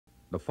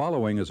The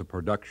following is a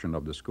production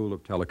of the School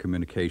of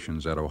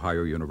Telecommunications at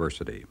Ohio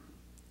University.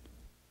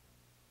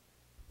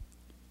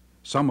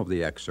 Some of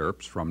the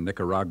excerpts from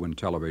Nicaraguan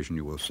television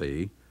you will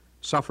see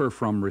suffer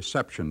from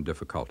reception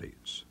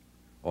difficulties.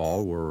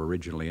 All were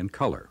originally in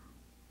color.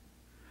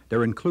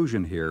 Their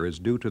inclusion here is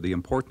due to the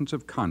importance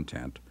of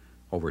content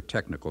over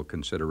technical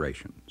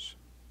considerations.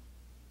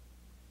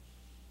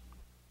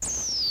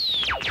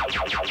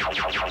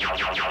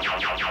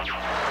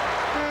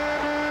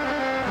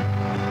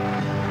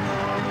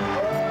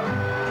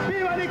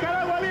 ¡Viva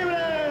Nicaragua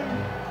libre!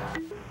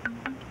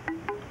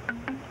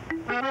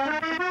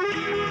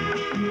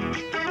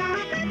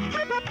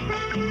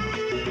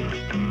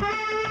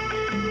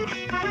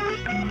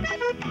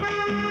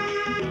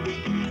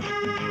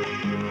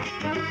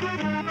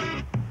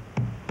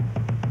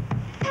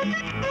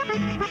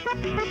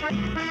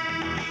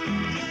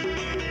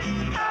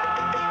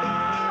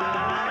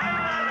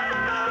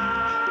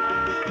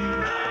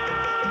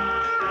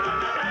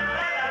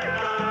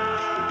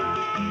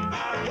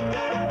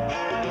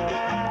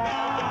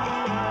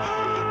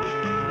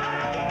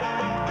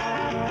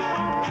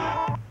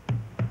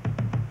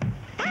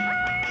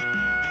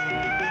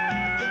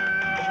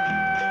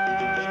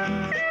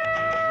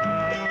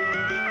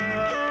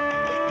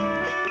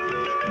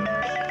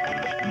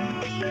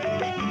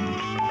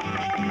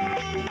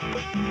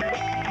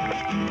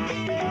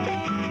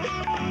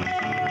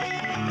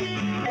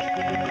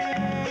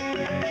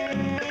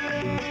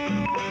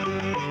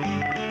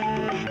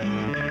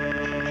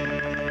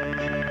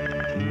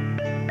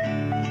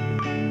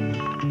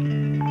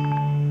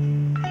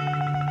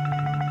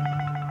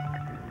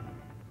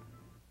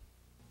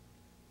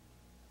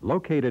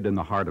 Located in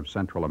the heart of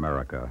Central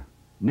America,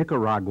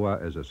 Nicaragua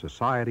is a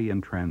society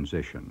in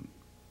transition.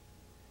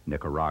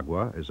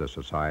 Nicaragua is a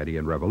society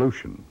in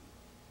revolution.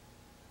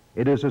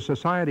 It is a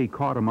society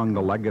caught among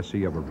the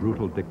legacy of a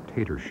brutal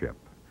dictatorship,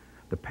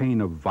 the pain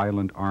of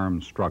violent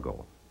armed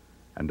struggle,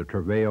 and the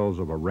travails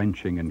of a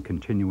wrenching and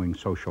continuing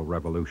social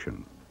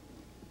revolution.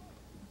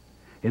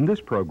 In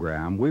this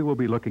program, we will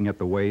be looking at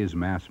the ways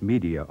mass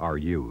media are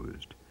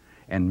used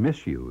and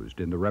misused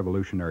in the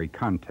revolutionary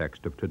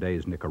context of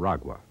today's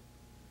Nicaragua.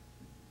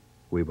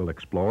 We will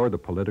explore the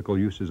political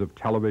uses of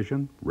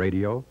television,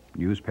 radio,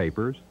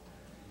 newspapers,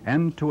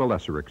 and, to a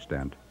lesser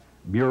extent,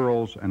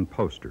 murals and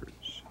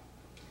posters.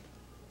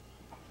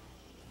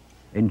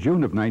 In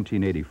June of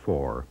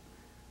 1984,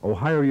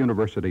 Ohio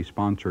University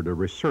sponsored a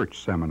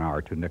research seminar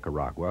to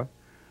Nicaragua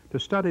to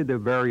study the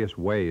various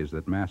ways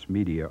that mass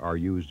media are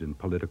used in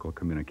political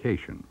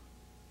communication.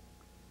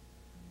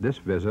 This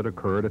visit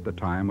occurred at the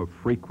time of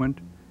frequent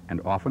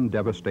and often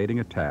devastating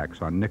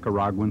attacks on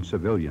Nicaraguan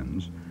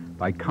civilians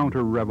by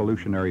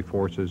counter-revolutionary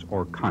forces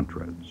or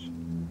Contras.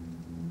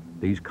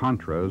 These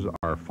Contras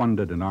are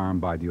funded and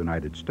armed by the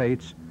United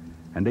States,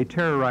 and they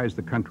terrorize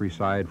the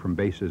countryside from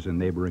bases in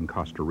neighboring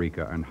Costa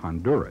Rica and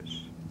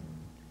Honduras.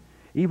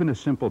 Even a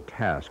simple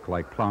task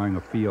like plowing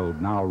a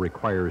field now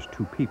requires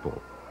two people,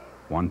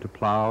 one to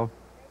plow,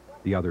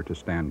 the other to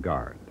stand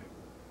guard.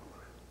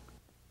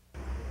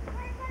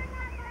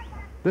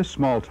 This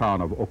small town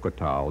of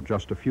Ocotal,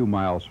 just a few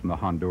miles from the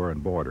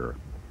Honduran border,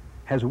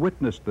 has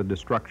witnessed the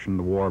destruction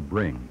the war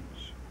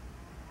brings.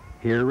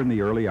 Here in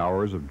the early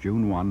hours of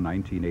June 1,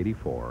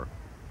 1984,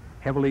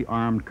 heavily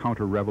armed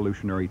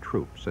counter-revolutionary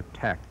troops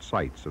attacked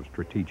sites of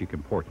strategic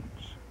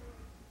importance.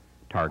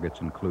 Targets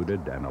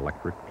included an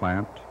electric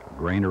plant, a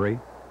granary,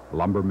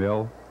 lumber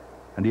mill,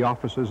 and the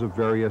offices of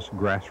various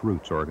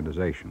grassroots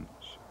organizations.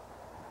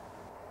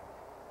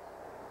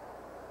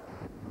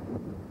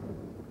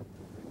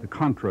 The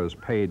Contras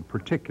paid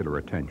particular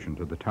attention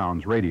to the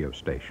town's radio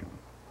station.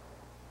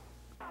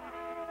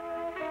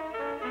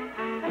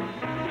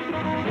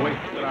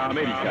 Nuestra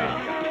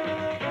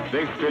América,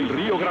 desde el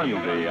Río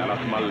Grande a las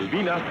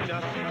Malvinas,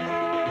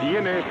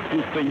 tiene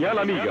su señal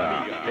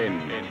amiga en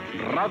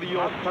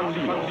Radio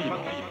Sandino,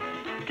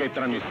 que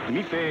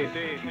transmite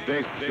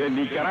desde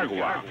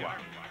Nicaragua,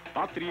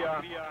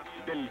 patria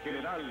del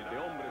general de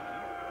hombres.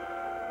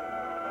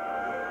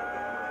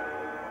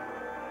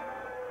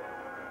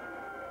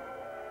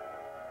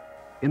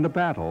 In the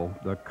battle,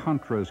 the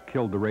Contras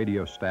killed the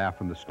radio staff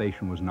and the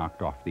station was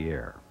knocked off the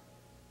air.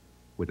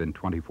 Within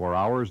 24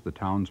 hours, the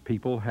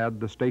townspeople had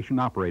the station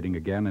operating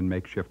again in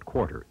makeshift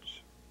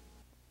quarters.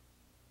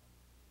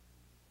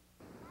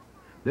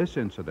 This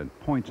incident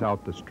points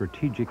out the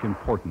strategic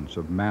importance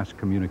of mass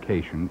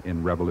communication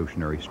in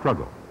revolutionary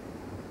struggle.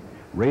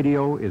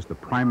 Radio is the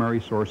primary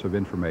source of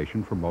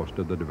information for most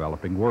of the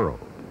developing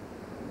world.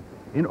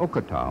 In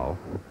Ocotal,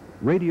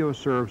 radio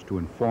serves to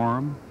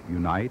inform,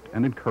 unite,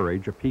 and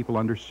encourage a people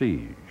under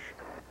siege.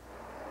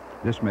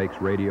 This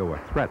makes radio a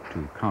threat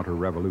to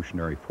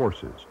counter-revolutionary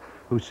forces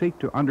who seek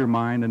to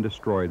undermine and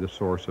destroy the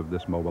source of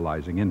this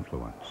mobilizing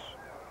influence.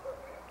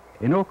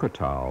 In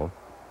Ocotal,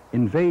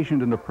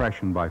 invasion and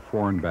oppression by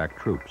foreign-backed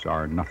troops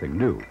are nothing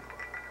new.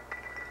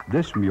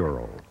 This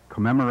mural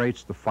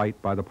commemorates the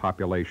fight by the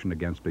population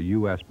against a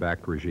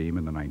U.S.-backed regime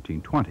in the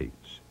 1920s.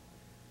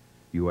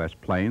 U.S.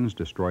 planes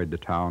destroyed the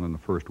town in the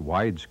first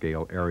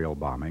wide-scale aerial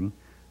bombing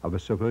of a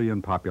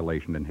civilian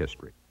population in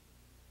history.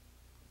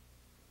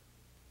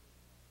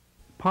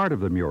 Part of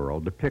the mural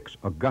depicts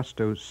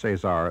Augusto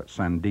Cesar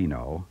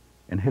Sandino,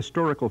 an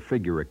historical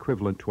figure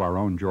equivalent to our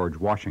own George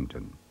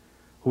Washington,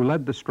 who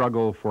led the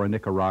struggle for a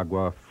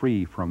Nicaragua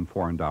free from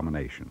foreign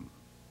domination.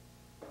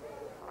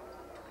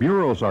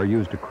 Murals are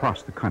used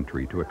across the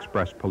country to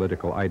express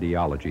political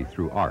ideology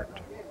through art.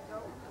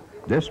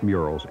 This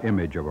mural's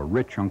image of a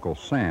rich Uncle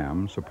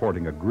Sam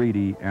supporting a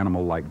greedy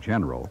animal-like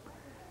general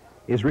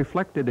is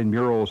reflected in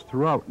murals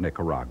throughout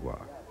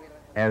Nicaragua,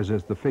 as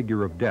is the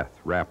figure of death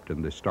wrapped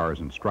in the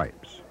stars and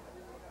stripes.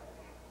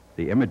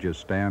 The images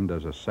stand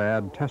as a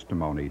sad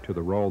testimony to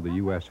the role the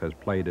U.S. has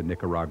played in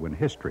Nicaraguan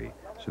history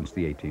since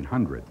the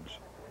 1800s,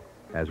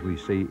 as we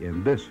see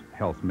in this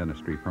health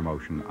ministry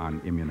promotion on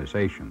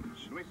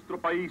immunizations.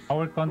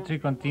 Our country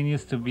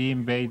continues to be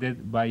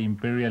invaded by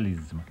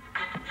imperialism.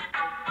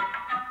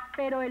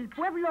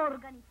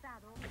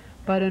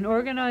 But an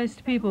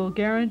organized people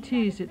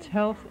guarantees its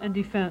health and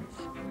defense.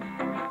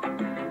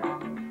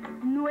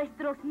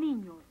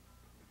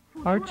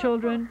 Our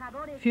children,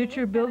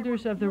 future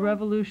builders of the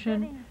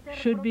revolution,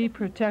 should be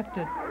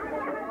protected.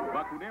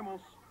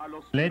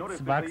 Let's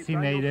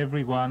vaccinate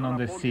everyone on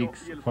the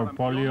 6th for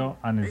polio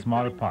and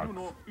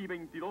smallpox.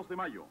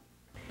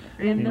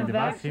 In the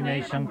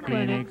vaccination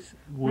clinics,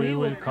 we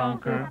will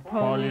conquer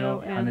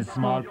polio and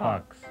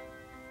smallpox.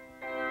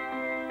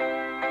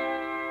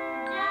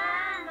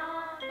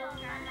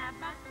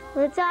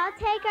 Let's all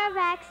take our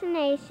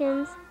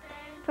vaccinations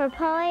for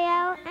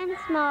polio and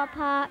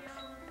smallpox.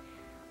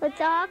 Let's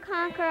all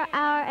conquer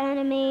our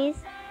enemies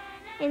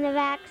in the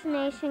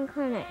vaccination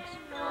clinics.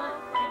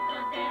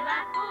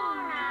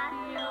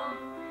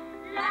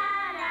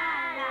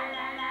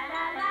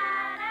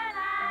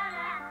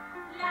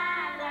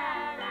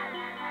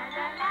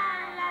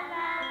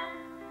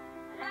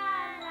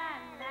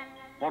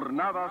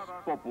 Jornadas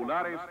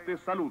Populares de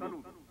Salud.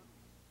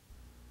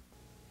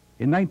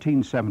 In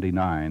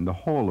 1979, the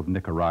whole of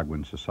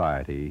Nicaraguan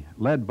society,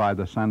 led by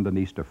the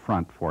Sandinista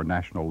Front for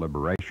National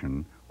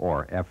Liberation,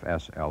 or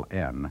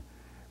FSLN,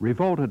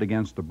 revolted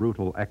against the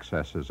brutal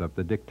excesses of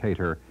the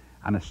dictator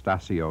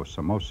Anastasio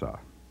Somoza.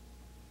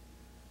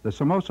 The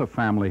Somoza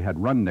family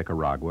had run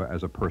Nicaragua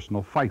as a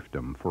personal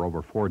fiefdom for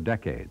over 4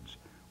 decades,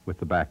 with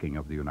the backing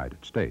of the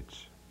United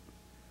States.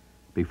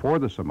 Before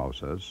the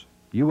Somozas,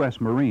 U.S.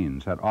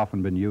 Marines had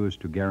often been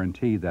used to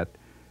guarantee that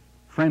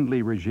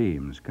friendly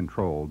regimes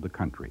controlled the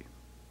country.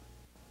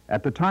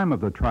 At the time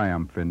of the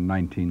triumph in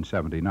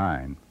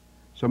 1979,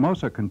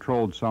 Somoza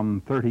controlled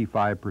some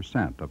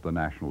 35% of the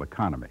national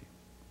economy.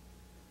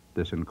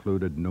 This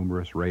included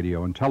numerous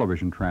radio and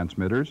television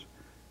transmitters,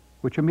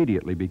 which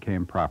immediately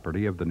became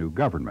property of the new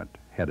government,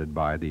 headed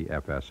by the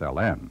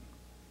FSLN.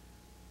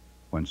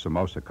 When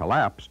Somoza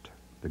collapsed,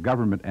 the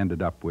government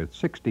ended up with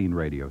 16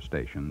 radio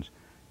stations,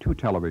 2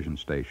 television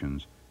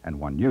stations, and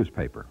 1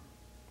 newspaper.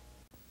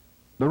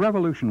 The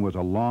revolution was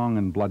a long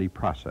and bloody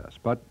process,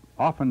 but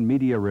often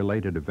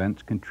media-related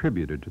events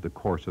contributed to the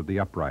course of the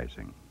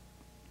uprising.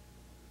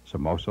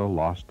 Somoza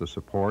lost the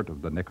support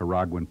of the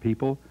Nicaraguan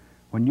people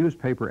when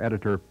newspaper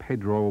editor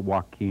Pedro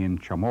Joaquin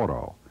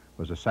Chamorro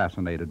was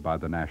assassinated by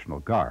the National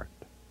Guard.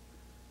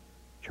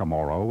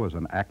 Chamorro was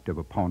an active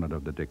opponent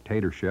of the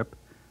dictatorship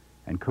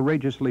and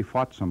courageously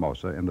fought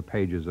Somoza in the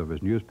pages of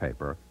his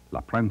newspaper,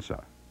 La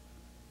Prensa.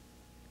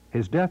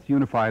 His death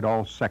unified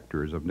all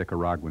sectors of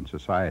Nicaraguan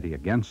society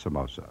against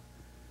Somoza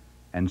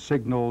and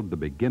signaled the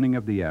beginning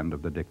of the end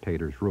of the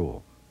dictator's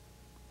rule.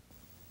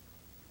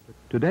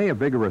 Today, a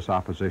vigorous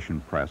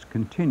opposition press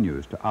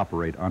continues to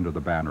operate under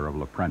the banner of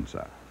La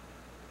Prensa.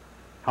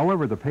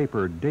 However, the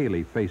paper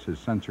daily faces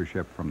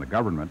censorship from the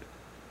government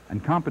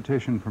and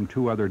competition from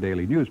 2 other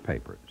daily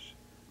newspapers,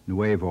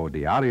 Nuevo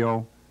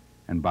Diario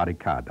and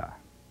Barricada.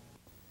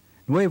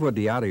 Nuevo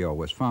Diario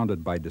was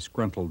founded by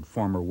disgruntled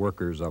former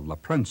workers of La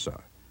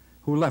Prensa,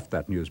 who left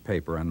that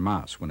newspaper en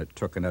masse when it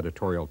took an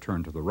editorial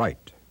turn to the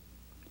right.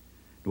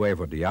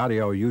 Nuevo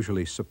Diario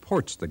usually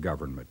supports the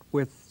government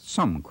with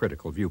some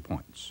critical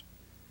viewpoints.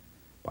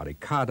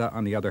 Barricada,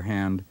 on the other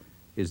hand,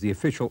 is the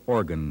official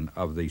organ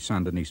of the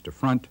Sandinista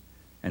Front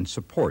and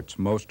supports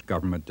most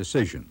government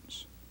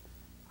decisions.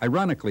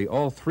 Ironically,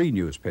 all 3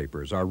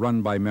 newspapers are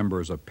run by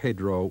members of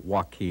Pedro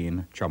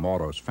Joaquin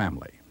Chamorro's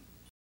family.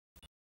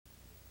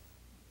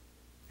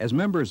 As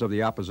members of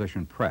the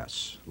opposition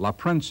press, La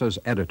Prensa's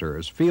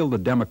editors feel the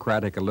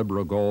democratic and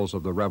liberal goals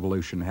of the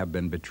revolution have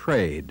been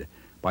betrayed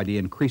by the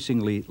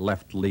increasingly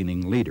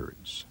left-leaning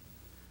leaders.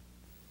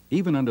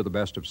 Even under the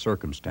best of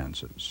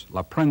circumstances,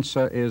 La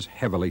Prensa is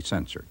heavily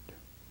censored.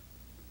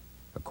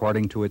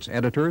 According to its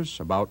editors,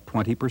 about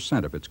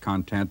 20% of its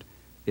content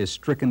is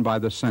stricken by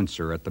the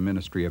censor at the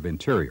Ministry of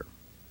Interior.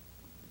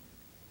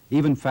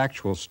 Even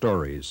factual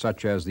stories,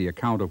 such as the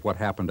account of what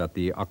happened at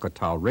the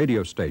Acatal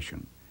radio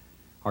station,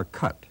 are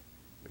cut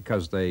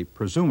because they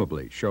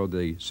presumably show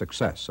the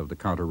success of the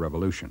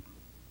counter-revolution.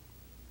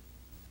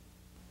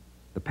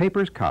 The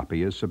paper's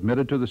copy is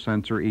submitted to the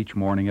censor each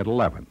morning at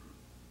 11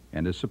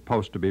 and is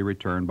supposed to be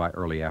returned by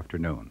early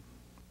afternoon.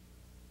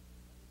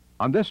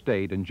 On this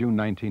date in June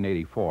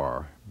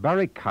 1984,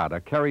 Barricada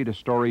carried a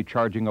story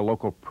charging a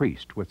local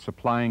priest with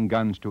supplying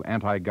guns to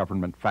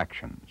anti-government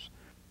factions.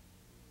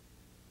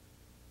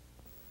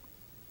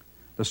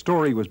 The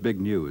story was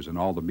big news in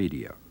all the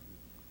media.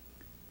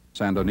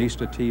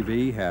 Sandinista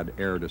TV had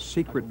aired a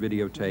secret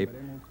videotape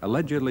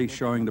allegedly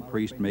showing the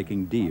priest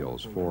making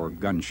deals for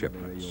gun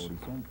shipments.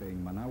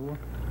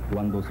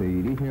 Cuando se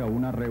dirige a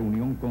una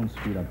reunión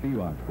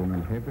conspirativa con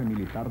el jefe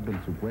militar del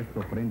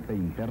supuesto Frente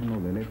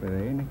Interno del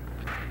FDN,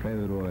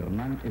 Pedro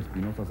Hernán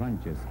Espinosa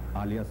Sánchez,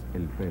 alias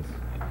El Pez.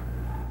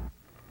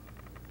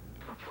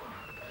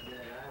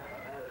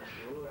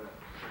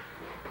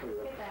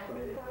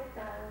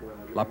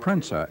 La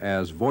Prensa,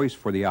 as voice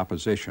for the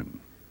opposition,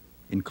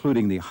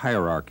 including the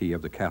hierarchy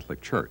of the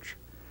Catholic Church,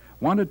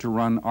 wanted to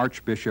run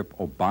Archbishop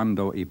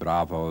Obando y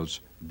Bravo's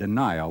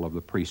denial of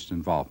the priest's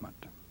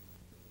involvement.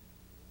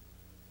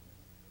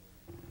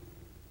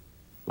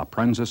 La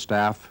Prensa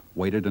staff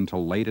waited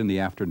until late in the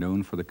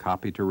afternoon for the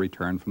copy to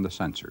return from the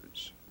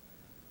censors.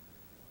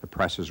 The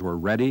presses were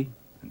ready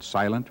and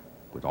silent,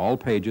 with all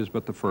pages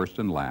but the first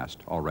and last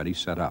already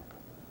set up.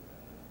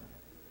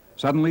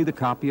 Suddenly the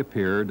copy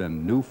appeared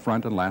and new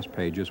front and last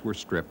pages were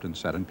stripped and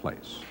set in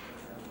place.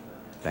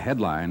 The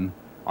headline,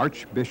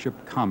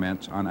 Archbishop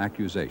Comments on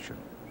Accusation,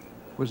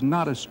 was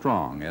not as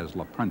strong as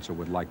La Prensa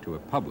would like to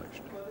have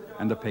published,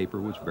 and the paper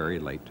was very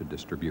late to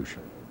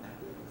distribution.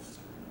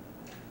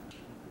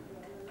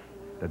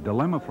 The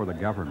dilemma for the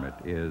government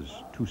is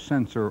to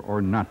censor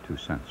or not to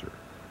censor.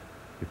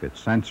 If it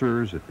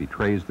censors, it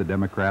betrays the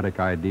democratic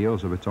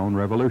ideals of its own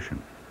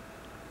revolution.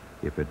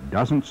 If it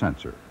doesn't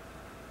censor,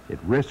 it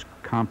risks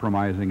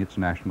compromising its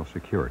national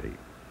security.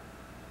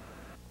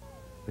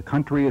 The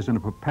country is in a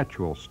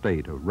perpetual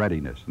state of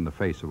readiness in the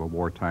face of a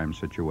wartime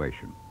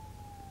situation.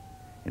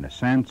 In a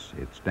sense,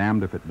 it's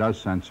damned if it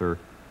does censor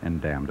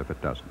and damned if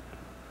it doesn't.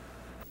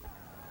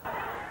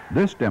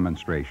 This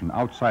demonstration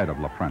outside of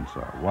La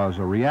Prensa was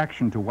a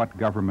reaction to what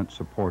government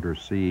supporters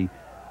see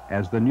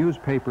as the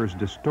newspaper's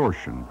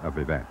distortion of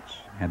events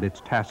and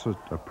its tacit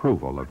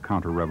approval of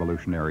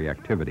counter-revolutionary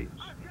activities.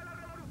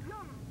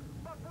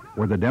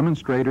 Were the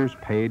demonstrators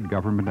paid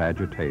government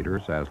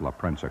agitators, as La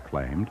Prensa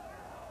claimed,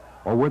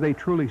 or were they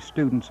truly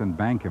students and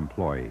bank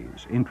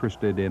employees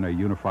interested in a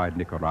unified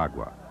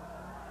Nicaragua?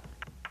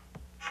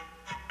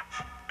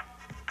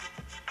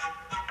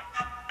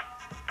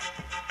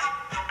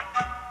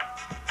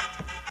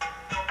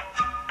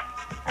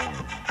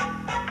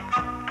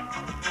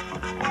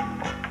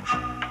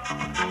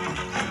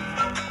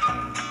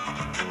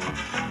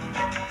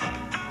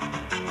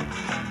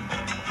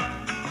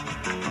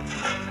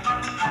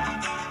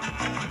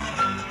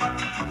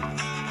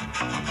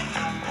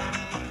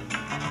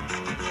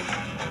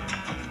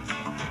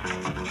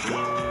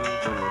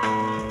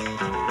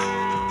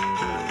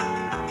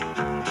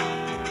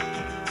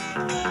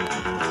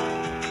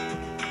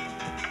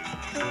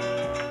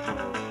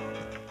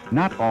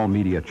 Not all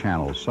media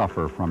channels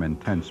suffer from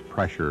intense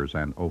pressures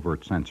and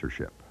overt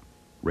censorship.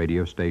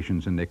 Radio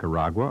stations in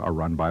Nicaragua are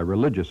run by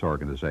religious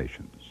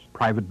organizations,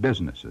 private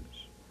businesses,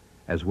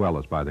 as well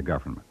as by the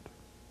government.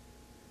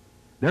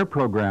 Their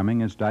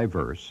programming is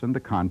diverse and the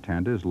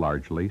content is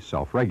largely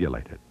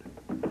self-regulated.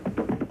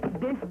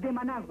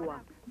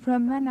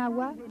 From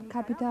Managua,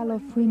 capital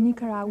of free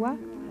Nicaragua,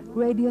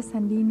 Radio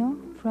Sandino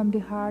from the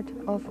heart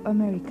of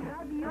America.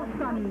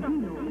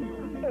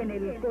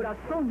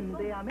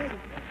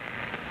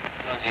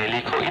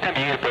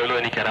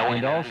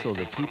 And also,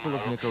 the people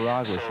of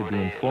Nicaragua should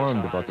be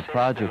informed about the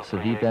projects of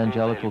the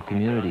evangelical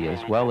community as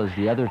well as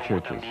the other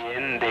churches.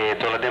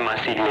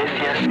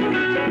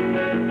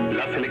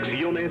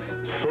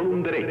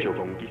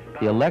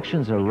 The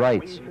elections are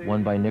rights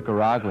won by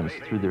Nicaraguans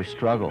through their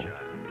struggle.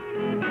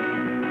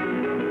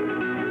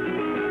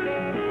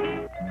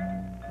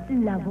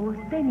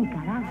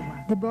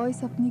 The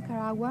voice of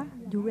Nicaragua,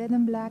 the red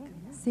and black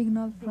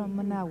signal from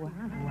Managua.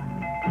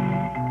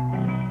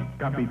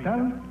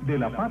 Capital de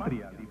la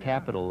patria.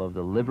 Capital of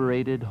the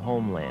liberated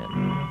homeland.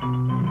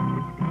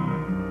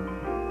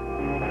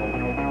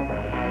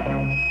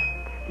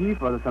 Chief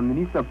of the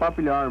Sandinista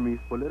Popular Army's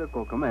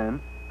political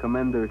command,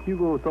 Commander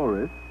Hugo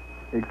Torres,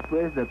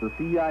 expressed that the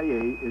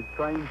CIA is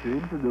trying to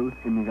introduce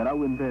in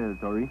Nicaraguan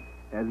territory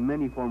as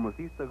many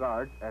Formosista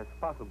guards as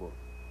possible.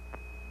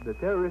 The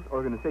terrorist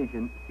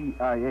organization,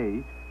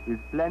 CIA, is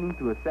planning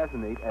to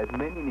assassinate as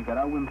many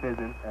Nicaraguan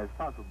peasants as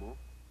possible.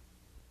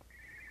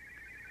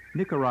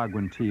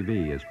 Nicaraguan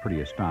TV is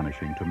pretty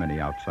astonishing to many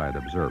outside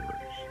observers.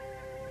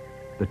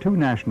 The two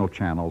national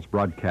channels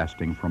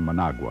broadcasting from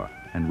Managua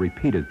and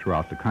repeated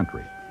throughout the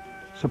country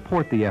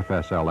support the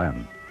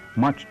FSLN,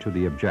 much to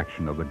the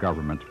objection of the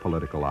government's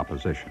political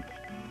opposition.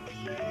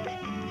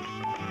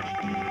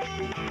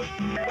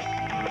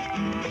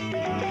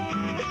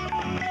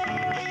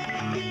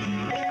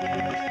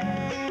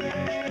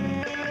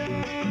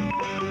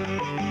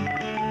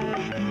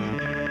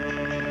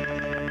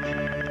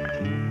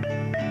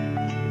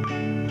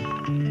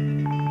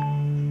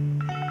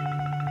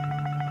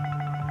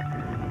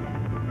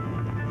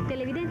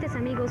 Televidentes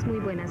amigos, muy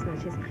buenas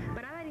noches.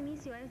 Para dar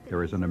inicio a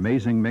There is an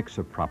amazing mix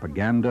of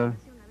propaganda,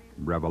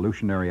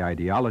 revolutionary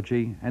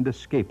ideology, and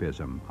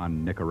escapism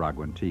on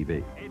Nicaraguan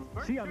TV.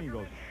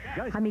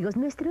 Amigos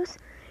nuestros,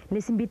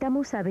 les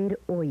invitamos a ver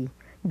hoy,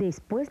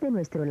 después de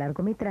nuestro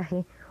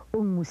largometraje,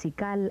 un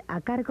musical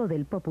a cargo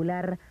del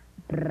popular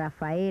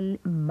Rafael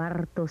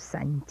Marto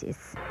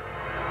Sánchez.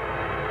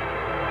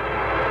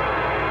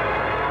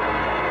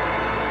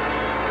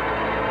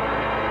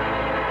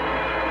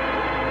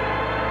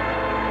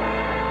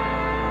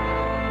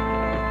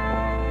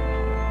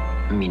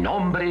 Mi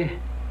nombre,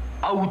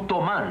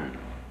 Automan.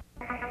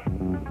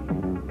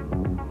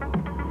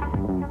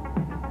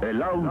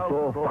 El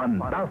auto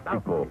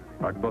fantástico.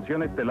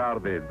 Actuación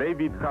estelar de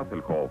David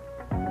Hasselhoff.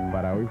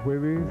 Para hoy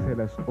jueves a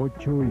las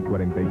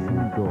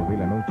 8:45 de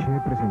la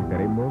noche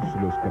presentaremos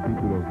los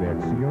capítulos de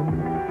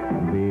acción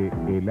de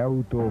El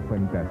Auto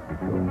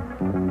Fantástico.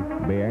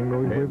 Véanlo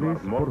hoy jueves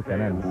por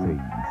Canal 6.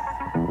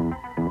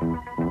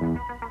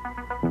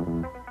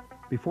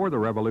 Before the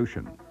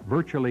revolution,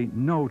 virtually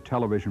no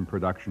television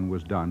production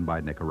was done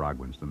by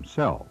Nicaraguans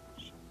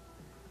themselves.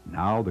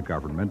 Now the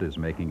government is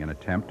making an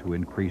attempt to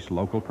increase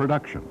local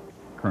production,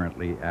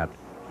 currently at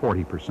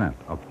 40%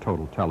 of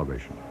total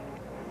television.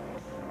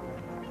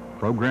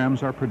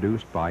 Programs are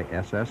produced by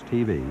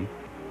SSTV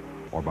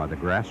or by the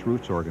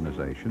grassroots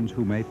organizations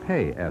who may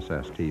pay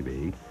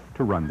SSTV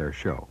to run their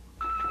show.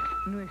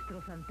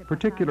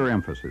 Particular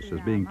emphasis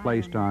is being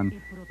placed on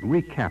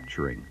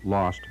recapturing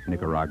lost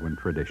Nicaraguan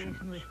traditions.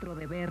 Es nuestro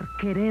deber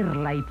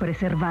quererla y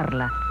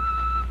preservarla.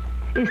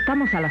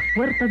 Estamos a las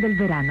puertas del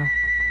verano.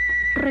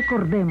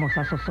 Recordemos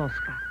a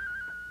Sososca.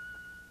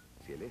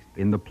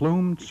 In The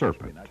Plumed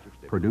Serpent,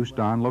 produced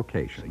on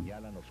location,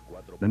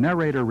 the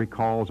narrator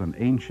recalls an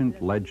ancient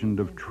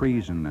legend of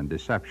treason and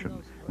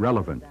deception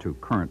relevant to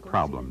current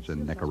problems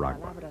in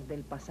Nicaragua.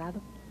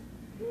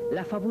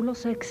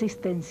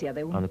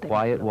 On the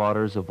quiet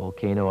waters of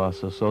Volcano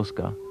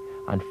Sososca,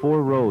 on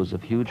 4 rows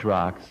of huge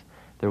rocks,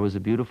 there was a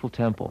beautiful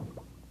temple.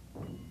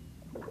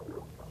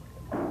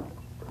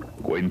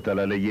 Cuenta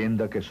la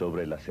leyenda que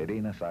sobre las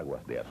serenas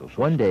aguas de Sososca.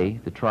 One day,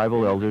 the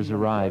tribal elders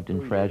arrived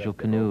in fragile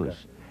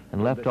canoes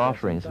and left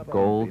offerings of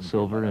gold,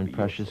 silver, and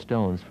precious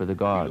stones for the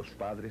gods. Los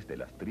padres de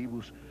las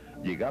tribus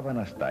llegaban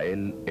hasta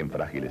él en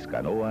frágiles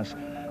canoas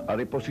a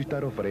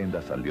depositar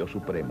ofrendas al Dios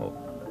Supremo,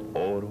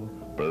 oro,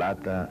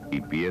 plata y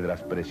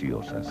piedras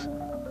preciosas.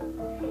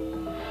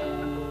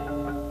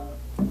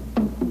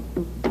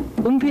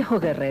 Un viejo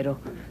guerrero,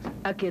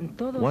 a quien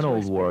todos One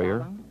old respetaban,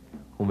 warrior,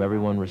 whom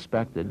everyone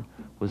respected,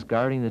 was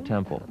guarding the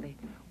temple.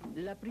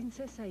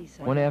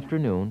 One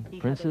afternoon,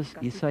 Princess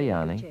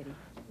Isayane,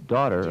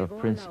 daughter of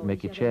Prince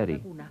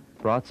Mequicheri,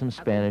 brought some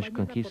Spanish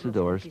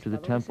conquistadors to the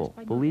temple,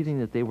 believing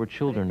that they were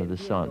children of the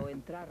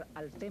sun.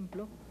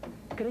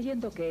 The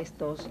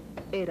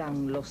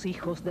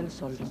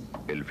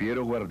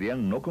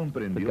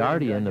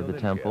guardian of the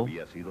temple,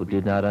 who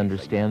did not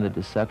understand the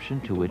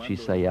deception to which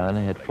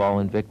Isayane had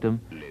fallen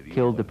victim,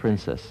 killed the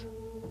princess.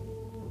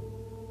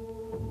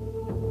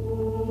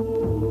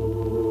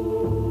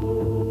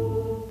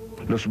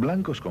 The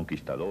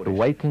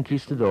white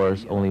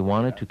conquistadors only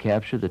wanted to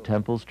capture the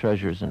temple's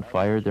treasures and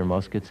fired their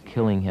muskets,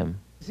 killing him.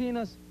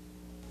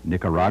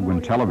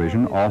 Nicaraguan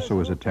television also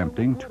is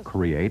attempting to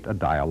create a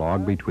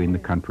dialogue between the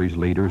country's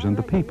leaders and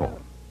the people.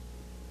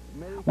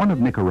 One of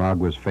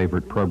Nicaragua's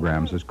favorite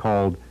programs is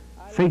called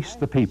Face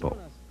the People,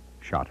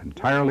 shot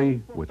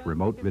entirely with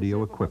remote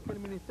video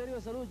equipment.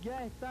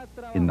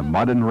 In the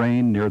mud and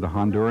rain near the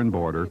Honduran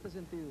border,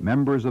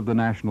 members of the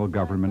national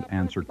government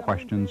answer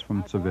questions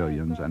from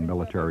civilians and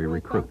military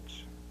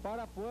recruits.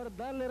 How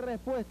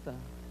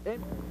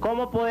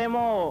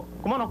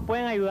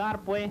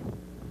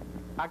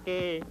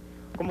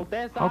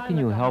can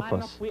you help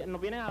us?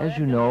 As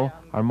you know,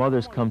 our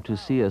mothers come to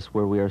see us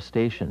where we are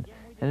stationed,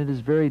 and it is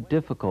very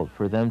difficult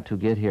for them to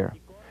get here.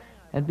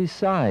 And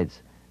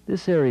besides,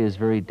 this area is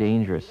very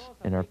dangerous,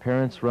 and our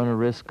parents run a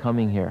risk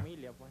coming here.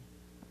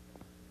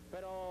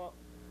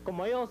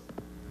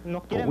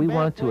 What we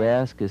want to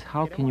ask is,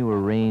 how can you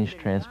arrange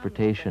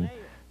transportation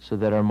so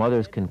that our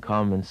mothers can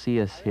come and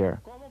see us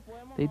here?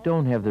 They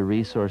don't have the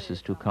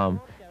resources to come,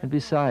 and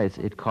besides,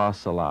 it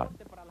costs a lot.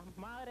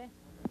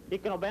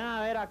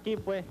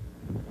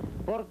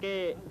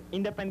 Porque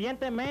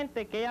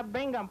independientemente que ellas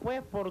vengan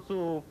pues por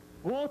su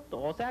gusto,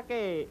 o sea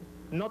que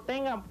no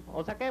tengan,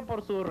 o sea que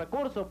por su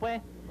recurso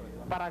pues,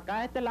 para acá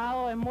de este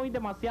lado es muy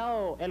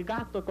demasiado el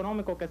gasto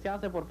económico que se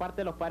hace por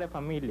parte de los padres de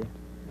familia.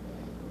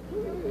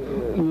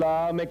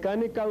 La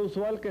mecánica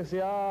usual que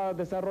se ha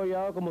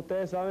desarrollado, como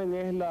ustedes saben,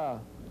 es la...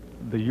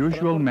 The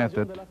usual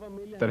method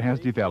that has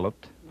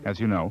developed,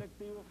 as you know,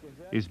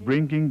 is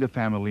bringing the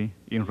family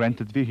in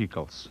rented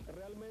vehicles.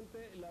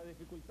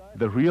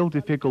 The real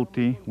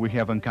difficulty we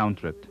have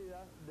encountered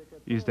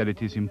is that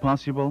it is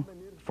impossible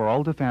for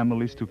all the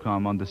families to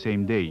come on the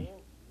same day.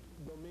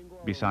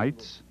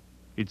 Besides,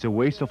 it's a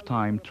waste of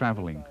time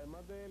traveling.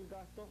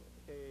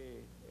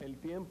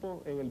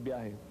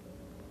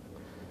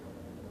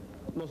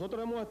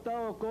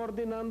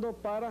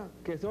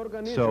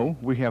 So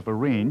we have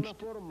arranged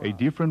a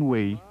different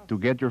way to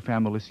get your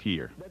families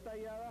here.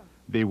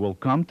 They will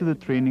come to the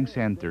training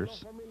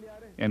centers,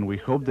 and we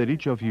hope that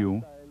each of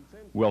you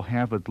will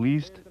have at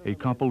least a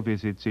couple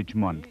visits each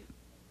month.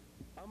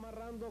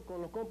 Amarrando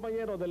con los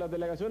compañeros de las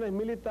delegaciones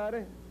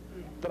militares,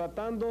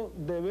 tratando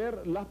de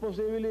ver las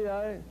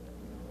posibilidades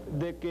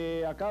de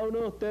que a cada uno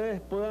de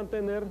ustedes puedan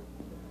tener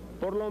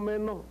por lo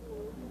menos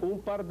un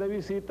par de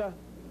visitas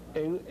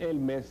en el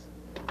mes.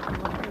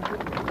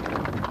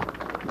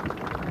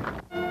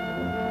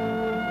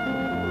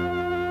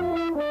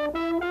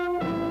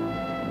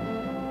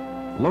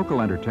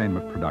 Local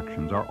entertainment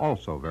productions are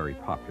also very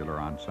popular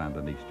on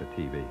Sandinista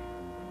TV.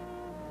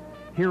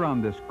 Here on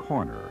this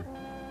corner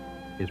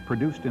is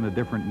produced in a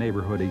different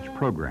neighborhood each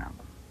program.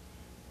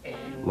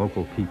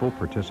 Local people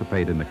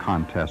participate in the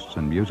contests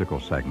and musical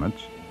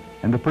segments,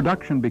 and the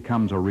production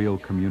becomes a real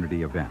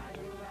community event.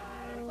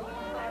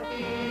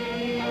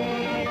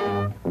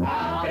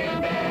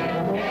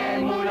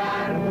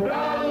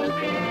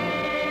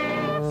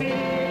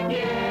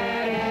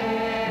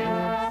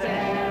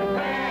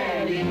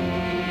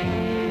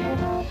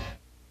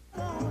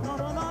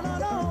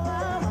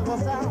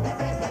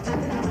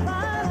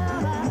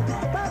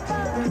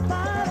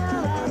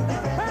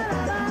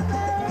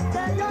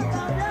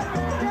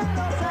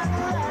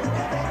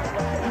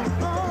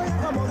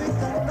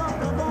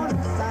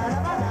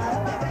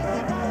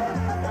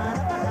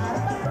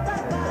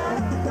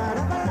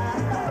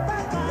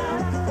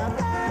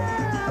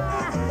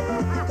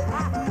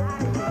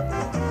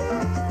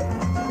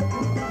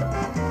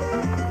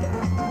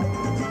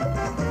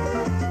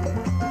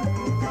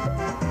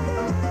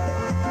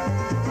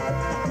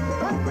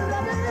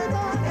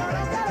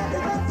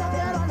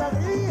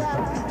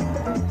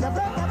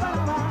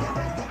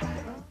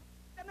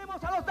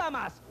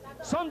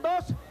 Son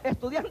dos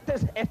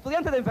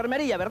estudiantes de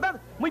enfermería, ¿verdad?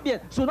 Muy bien.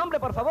 ¿Su nombre,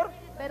 por favor?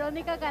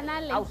 Verónica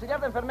Canales.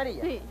 ¿Auxiliar de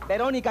enfermería? Sí.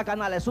 Verónica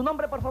Canales. ¿Su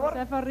nombre, por favor?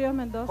 Josefa Ríos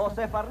Mendoza.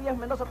 Josefa Ríos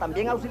Mendoza,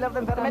 también auxiliar de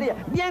enfermería.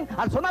 Bien,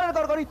 al sonar el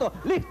gorgorito,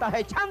 listas,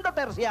 echando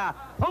tercia.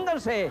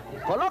 Pónganse,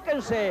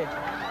 colóquense.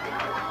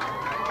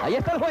 Ahí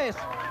está el juez.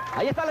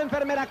 Ahí está la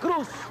enfermera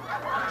Cruz.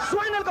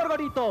 Suena el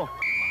gorgorito.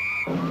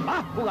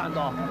 Va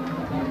jugando.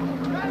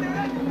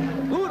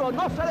 Duro,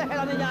 no se deje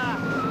la niña.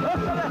 No se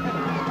deje.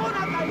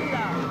 Una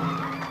caída.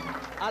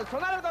 Al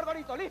sonar el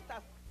gorgorito,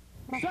 listas.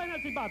 Suena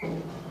el silbato.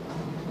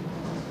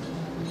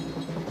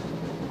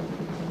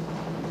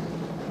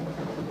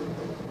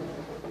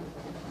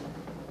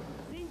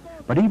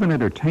 But even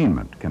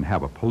entertainment can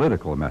have a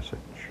political message.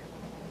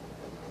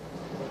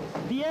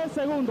 10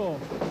 segundos.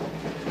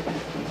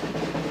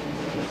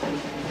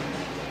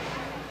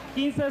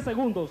 15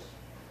 segundos.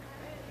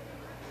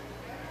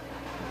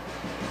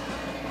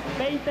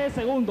 20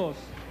 segundos.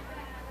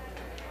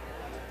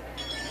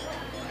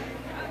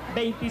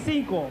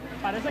 25.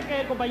 Parece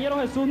que el compañero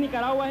Jesús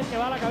Nicaragua es el que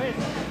va a la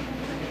cabeza.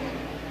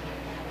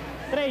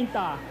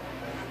 30.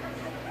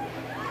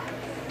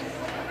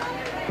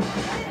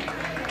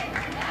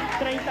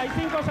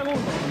 35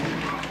 segundos.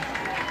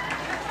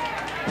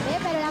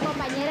 Pero la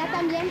compañera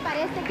también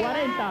parece que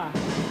 40.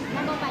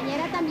 La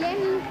compañera también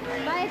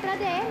va detrás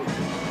de él.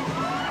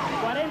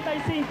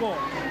 45.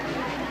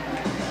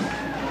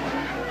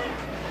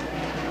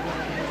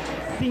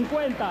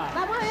 50.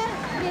 Vamos a ver,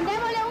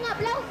 brindémosle un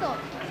aplauso.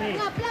 Sí.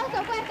 Un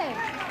aplauso fuerte.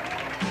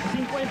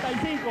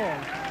 55.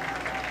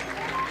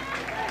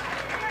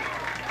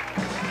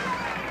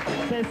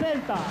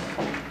 60.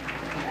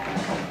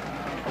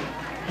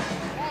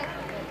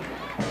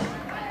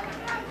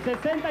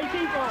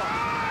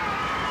 65.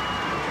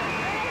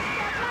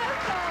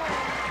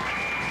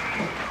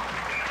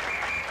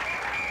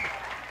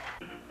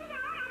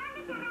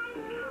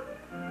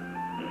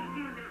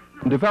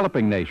 In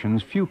developing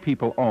nations, few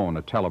people own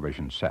a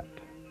television set.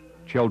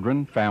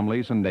 Children,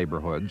 families, and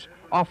neighborhoods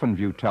often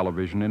view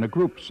television in a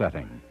group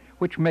setting,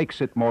 which makes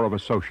it more of a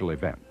social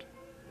event.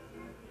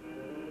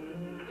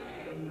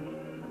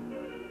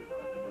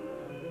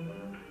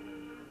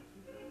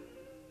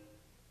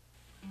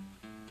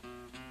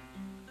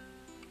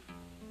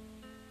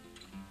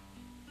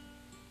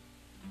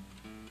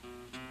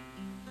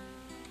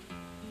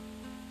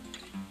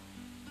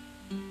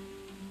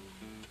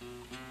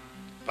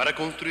 Para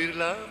construir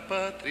la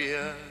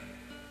patria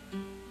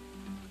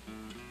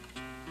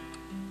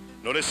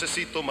no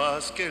necesito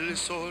más que el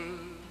sol,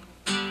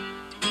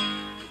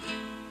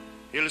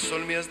 y el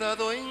sol me has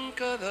dado en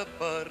cada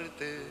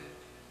parte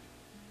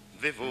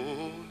de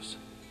vos.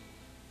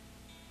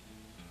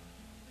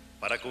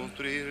 Para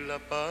construir la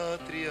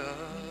patria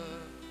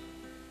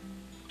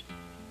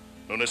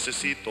no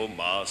necesito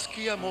más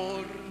que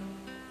amor,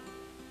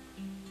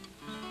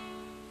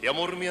 y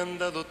amor me han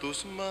dado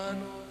tus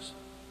manos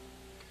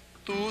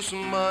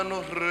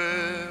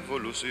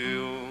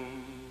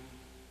revolución.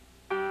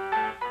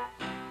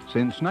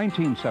 Since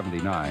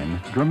 1979,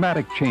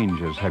 dramatic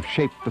changes have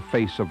shaped the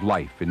face of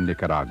life in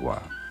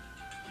Nicaragua.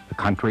 The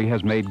country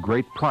has made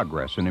great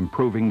progress in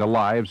improving the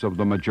lives of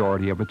the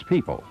majority of its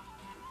people.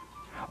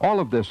 All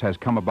of this has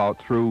come about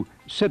through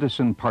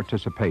citizen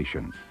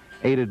participation,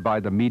 aided by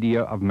the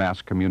media of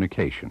mass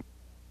communication.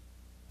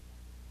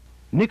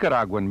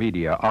 Nicaraguan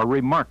media are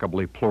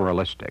remarkably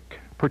pluralistic,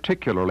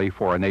 particularly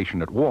for a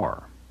nation at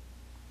war.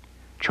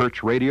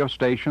 Church radio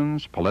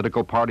stations,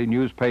 political party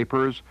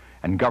newspapers,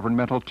 and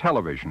governmental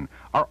television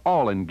are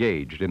all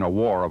engaged in a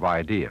war of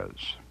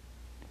ideas.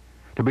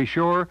 To be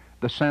sure,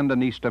 the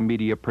Sandinista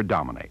media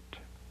predominate.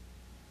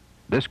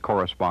 This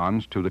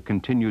corresponds to the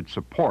continued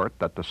support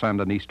that the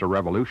Sandinista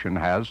revolution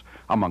has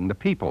among the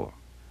people.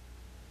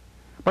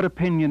 But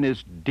opinion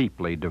is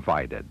deeply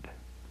divided,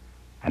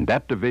 and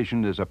that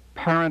division is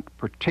apparent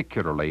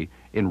particularly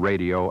in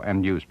radio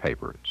and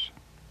newspapers.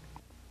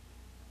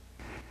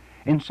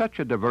 In such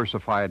a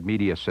diversified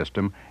media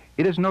system,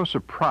 it is no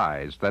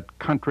surprise that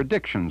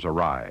contradictions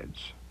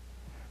arise.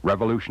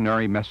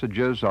 Revolutionary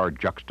messages are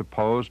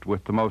juxtaposed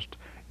with the most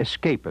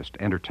escapist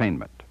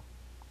entertainment.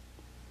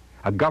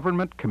 A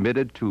government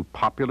committed to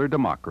popular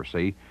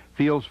democracy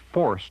feels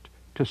forced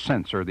to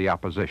censor the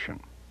opposition.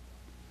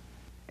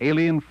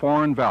 Alien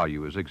foreign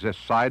values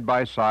exist side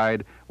by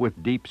side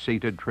with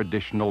deep-seated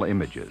traditional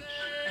images.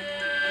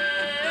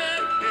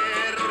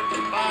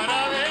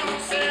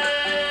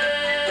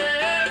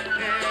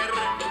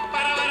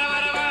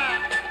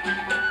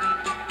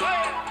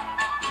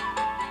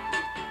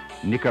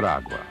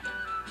 Nicaragua,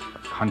 a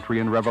country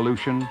in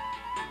revolution,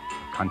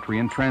 a country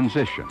in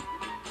transition,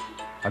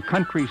 a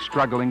country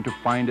struggling to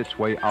find its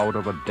way out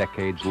of a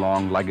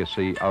decades-long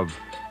legacy of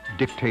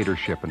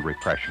dictatorship and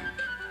repression,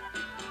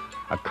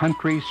 a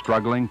country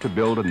struggling to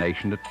build a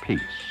nation at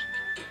peace,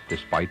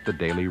 despite the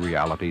daily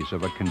realities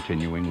of a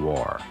continuing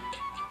war.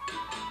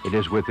 It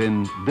is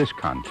within this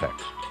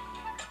context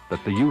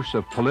that the use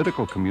of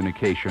political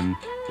communication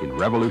in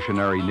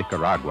revolutionary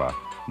Nicaragua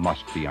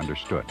must be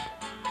understood.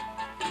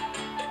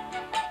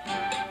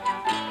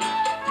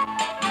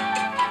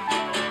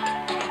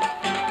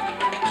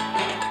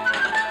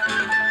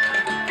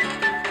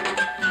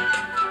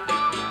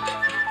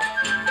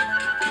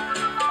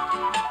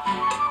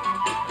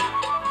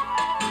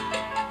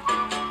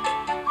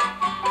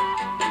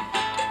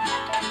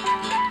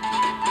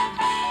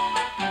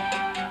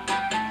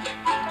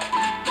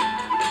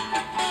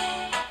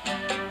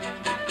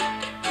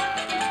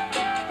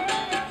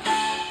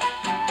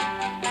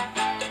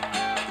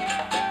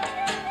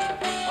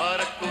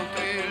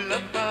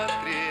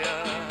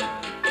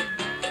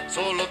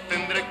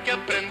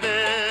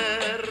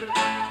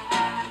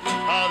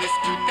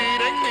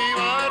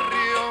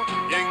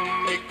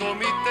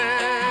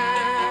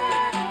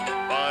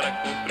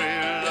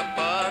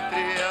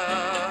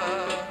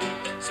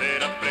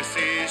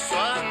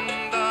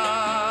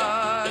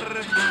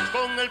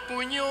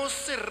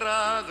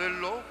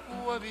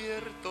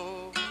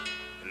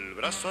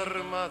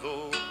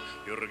 Armado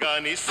y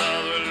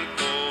organizado el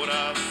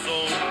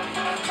corazón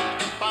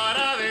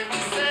para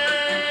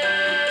vencer.